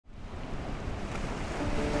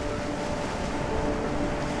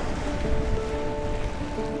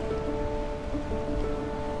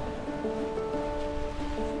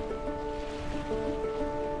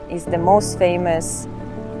is the most famous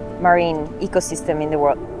marine ecosystem in the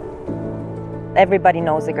world. Everybody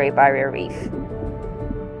knows the Great Barrier Reef.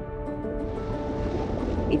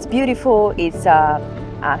 It's beautiful, it's a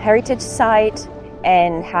heritage site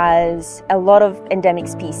and has a lot of endemic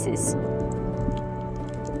species.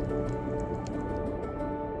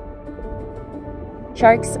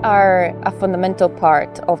 Sharks are a fundamental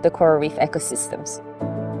part of the coral reef ecosystems.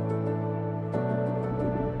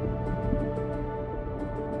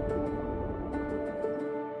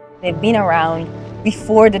 They've been around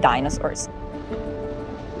before the dinosaurs.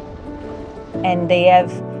 And they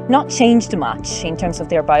have not changed much in terms of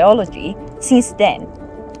their biology since then.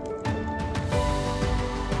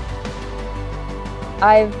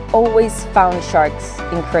 I've always found sharks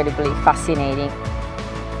incredibly fascinating.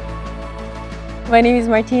 My name is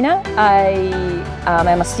Martina. I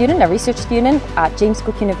am a student, a research student at James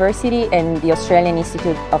Cook University and the Australian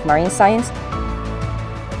Institute of Marine Science.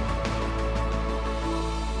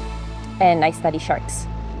 And I study sharks.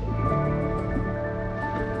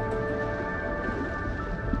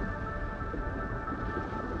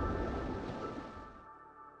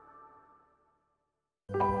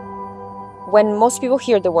 When most people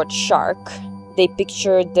hear the word shark, they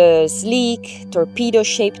picture the sleek,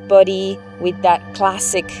 torpedo-shaped body with that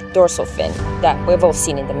classic dorsal fin that we've all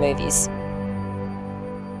seen in the movies.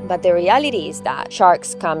 But the reality is that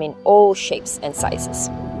sharks come in all shapes and sizes.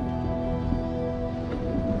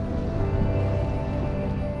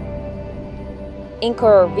 In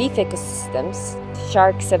coral reef ecosystems,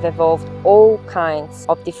 sharks have evolved all kinds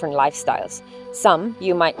of different lifestyles. Some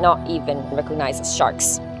you might not even recognize as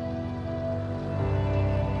sharks.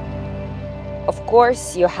 Of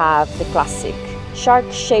course, you have the classic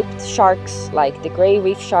shark-shaped sharks like the grey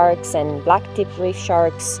reef sharks and black-tipped reef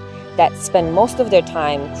sharks that spend most of their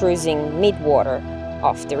time cruising mid-water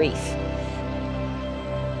off the reef.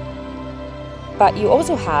 But you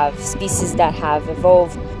also have species that have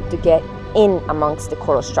evolved to get in amongst the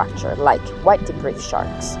coral structure, like white-tipped reef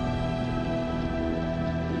sharks.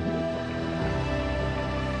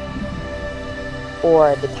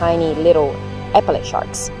 Or the tiny little epaulet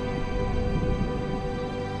sharks.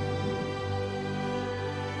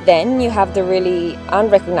 Then you have the really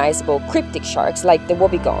unrecognizable cryptic sharks like the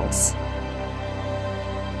wobbegongs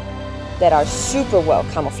that are super well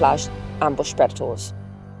camouflaged ambush predators.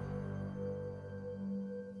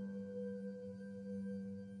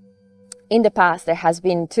 In the past, there has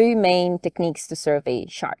been two main techniques to survey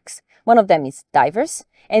sharks. One of them is divers,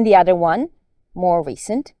 and the other one, more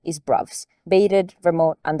recent, is BRUVs, baited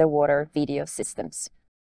remote underwater video systems.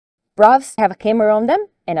 BRUVs have a camera on them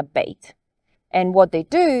and a bait. And what they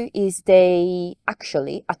do is they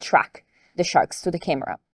actually attract the sharks to the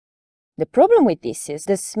camera. The problem with this is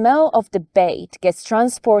the smell of the bait gets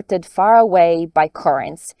transported far away by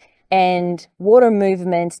currents and water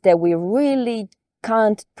movements that we really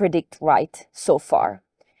can't predict right so far.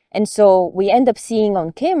 And so we end up seeing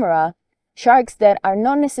on camera sharks that are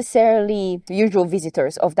not necessarily usual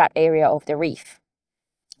visitors of that area of the reef,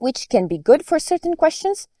 which can be good for certain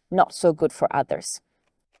questions, not so good for others.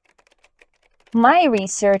 My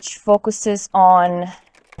research focuses on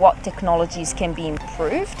what technologies can be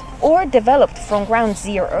improved or developed from ground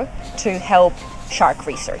zero to help shark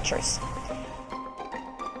researchers.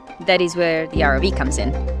 That is where the ROV comes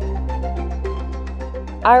in.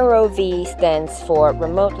 ROV stands for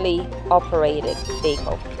Remotely Operated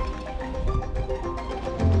Vehicle.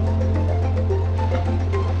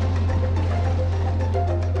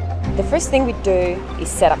 The first thing we do is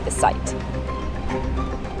set up the site.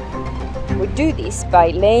 We do this by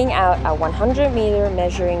laying out a 100-meter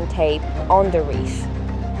measuring tape on the reef.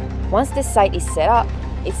 Once the site is set up,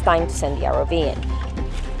 it's time to send the ROV in.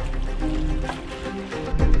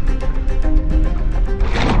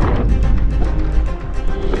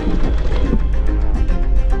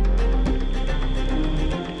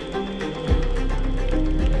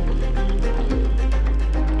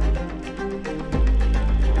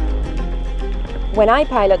 When I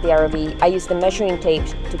pilot the ROV, I use the measuring tape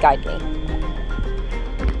to guide me.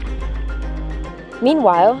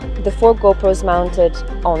 Meanwhile, the 4 GoPros mounted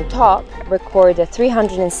on top record a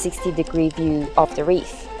 360-degree view of the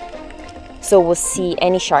reef. So we'll see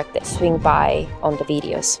any shark that swing by on the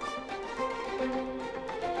videos.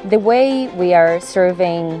 The way we are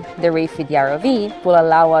surveying the reef with the ROV will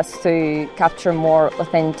allow us to capture more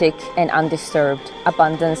authentic and undisturbed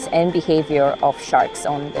abundance and behavior of sharks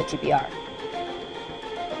on the GBR.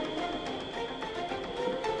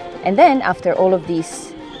 And then, after all of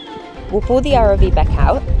this, we'll pull the ROV back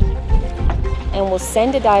out and we'll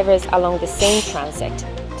send the divers along the same transect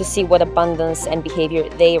to see what abundance and behavior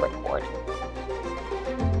they record.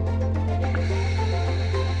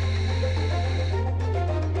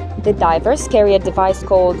 The divers carry a device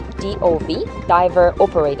called DOV, Diver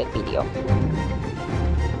Operated Video.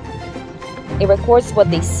 It records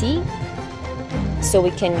what they see, so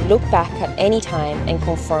we can look back at any time and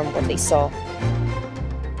confirm what they saw.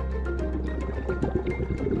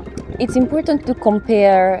 It's important to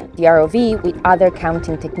compare the ROV with other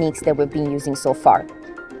counting techniques that we've been using so far.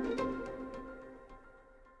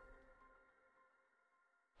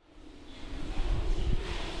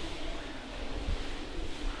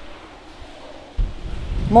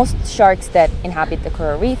 Most sharks that inhabit the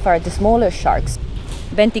coral reef are the smaller sharks.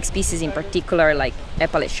 Benthic species in particular, like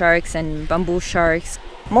epaulet sharks and bamboo sharks.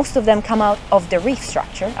 Most of them come out of the reef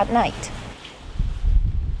structure at night.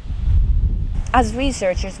 As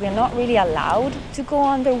researchers, we're not really allowed to go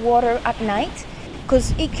underwater at night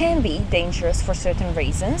because it can be dangerous for certain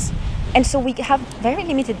reasons. And so we have very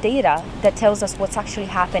limited data that tells us what's actually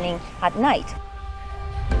happening at night.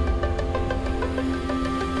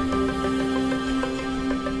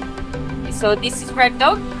 So this is Red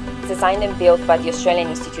Dog, Designed and built by the Australian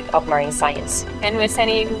Institute of Marine Science. and we're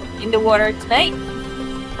sending in the water tonight.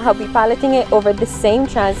 I'll be piloting it over the same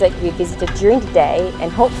transect we visited during the day,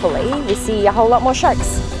 and hopefully we see a whole lot more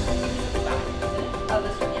sharks.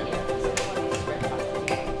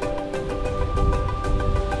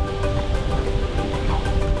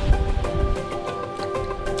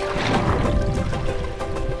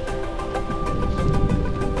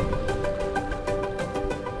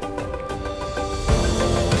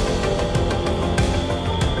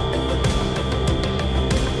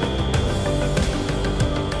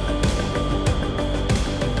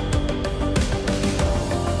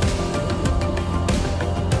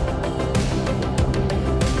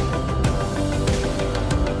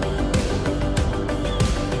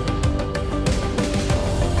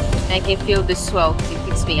 I can feel the swell, it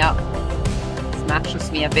picks me up,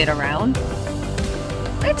 smashes me a bit around.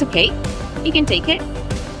 It's okay, you can take it.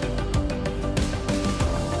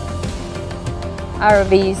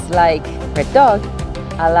 ROVs like Red Dog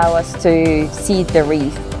allow us to see the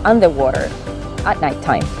reef underwater at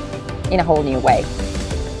nighttime in a whole new way.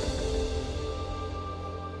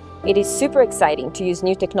 It is super exciting to use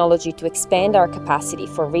new technology to expand our capacity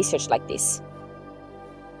for research like this.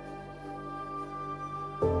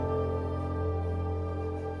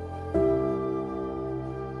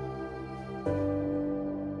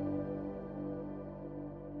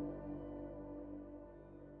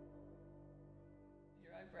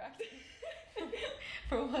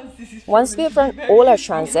 Once we have run all our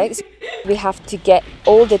transects, we have to get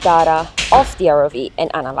all the data off the ROV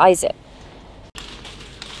and analyze it.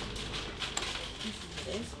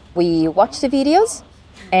 We watch the videos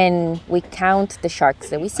and we count the sharks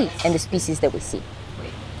that we see and the species that we see.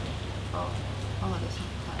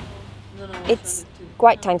 It's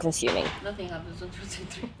quite time consuming.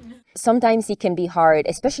 Sometimes it can be hard,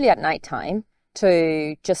 especially at nighttime,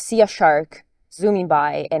 to just see a shark zooming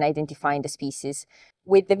by and identifying the species.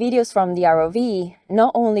 With the videos from the ROV,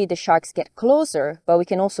 not only the sharks get closer, but we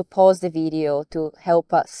can also pause the video to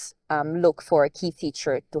help us look for a key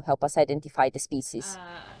feature to help us identify the species.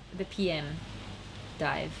 The PM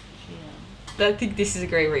dive. Yeah. I think this is a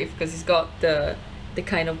Great Reef because it's got the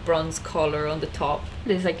kind of bronze color on the top.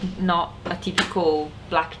 There's like not a typical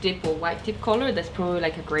black tip or white tip color. That's probably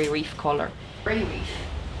like a Great Reef color. Great Reef.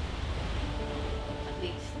 At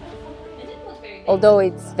least. Although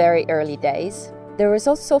it's very early days, the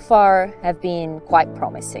results so far have been quite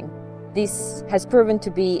promising. This has proven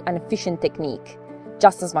to be an efficient technique,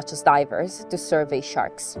 just as much as divers, to survey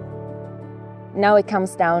sharks. Now it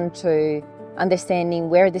comes down to understanding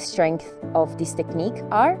where the strengths of this technique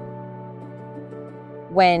are,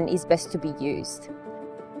 when it's best to be used.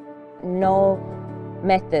 No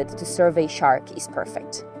method to survey shark is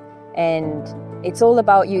perfect. And it's all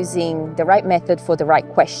about using the right method for the right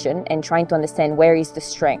question and trying to understand where is the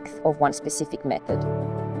strength of one specific method.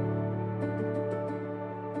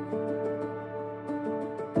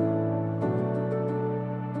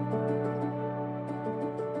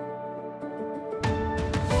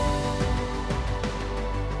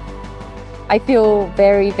 I feel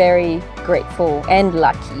very, very grateful and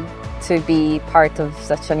lucky to be part of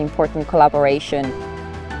such an important collaboration.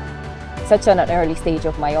 Such an early stage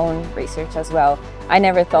of my own research as well. I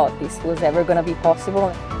never thought this was ever going to be possible.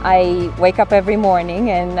 I wake up every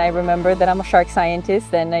morning and I remember that I'm a shark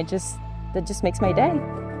scientist, and that just makes my day.